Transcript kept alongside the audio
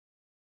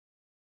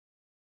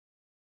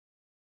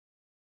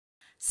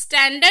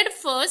Standard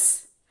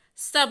first,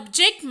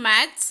 subject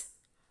maths,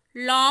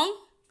 long,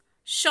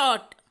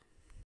 short.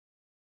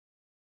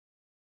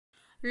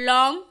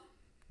 Long,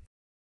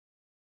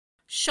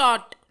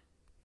 short.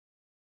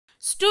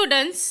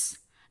 Students,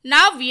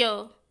 now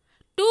here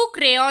two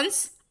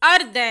crayons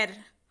are there.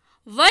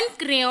 One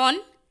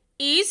crayon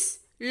is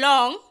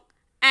long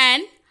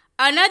and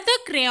another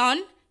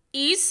crayon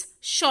is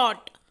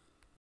short.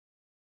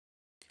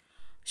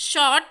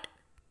 Short,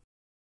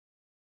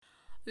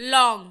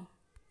 long.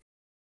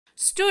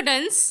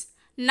 Students,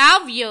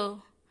 now here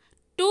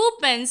two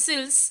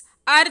pencils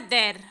are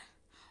there.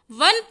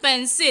 One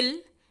pencil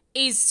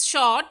is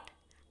short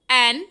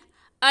and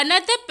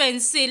another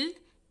pencil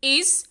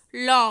is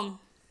long.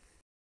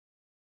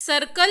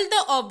 Circle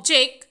the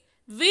object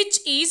which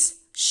is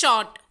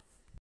short.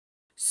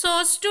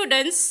 So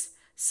students,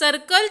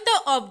 circle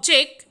the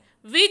object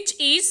which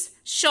is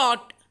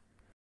short.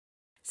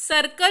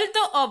 Circle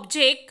the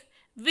object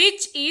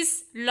which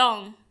is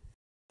long.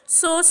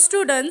 So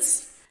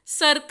students,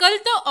 circle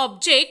the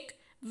object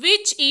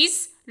which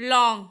is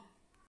long.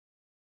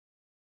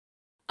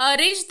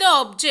 Arrange the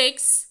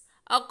objects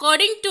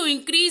according to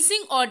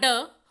increasing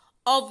order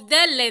of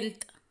their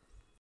length.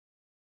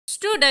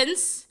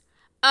 Students,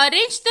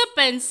 arrange the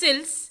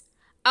pencils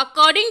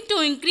according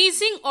to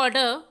increasing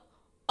order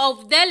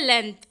of their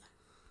length.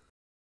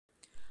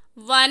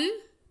 1,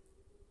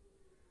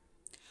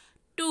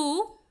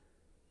 2,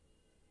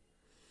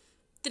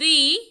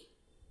 3,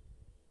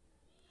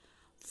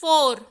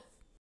 4.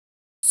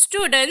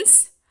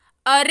 Students,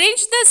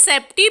 arrange the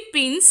safety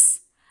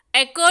pins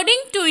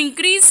according to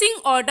increasing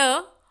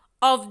order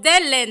of their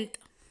length.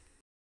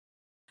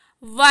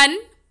 1,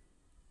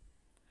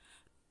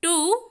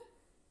 2,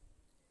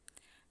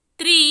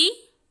 3,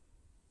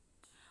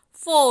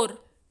 4.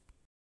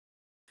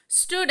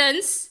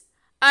 Students,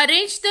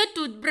 arrange the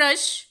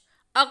toothbrush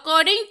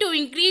according to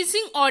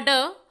increasing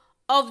order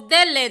of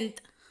their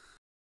length.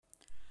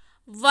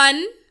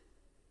 1,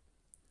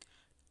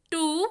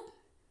 2,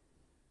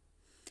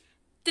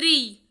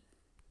 3.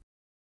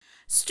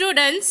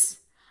 Students,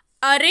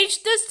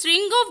 arrange the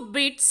string of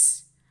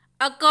beads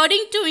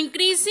according to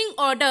increasing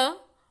order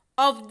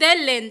of their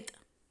length.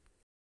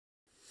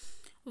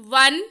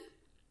 1,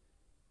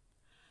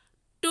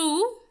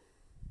 2,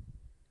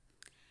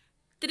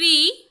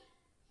 3,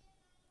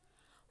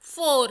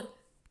 4.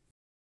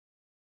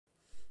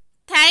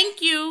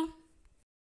 Thank you.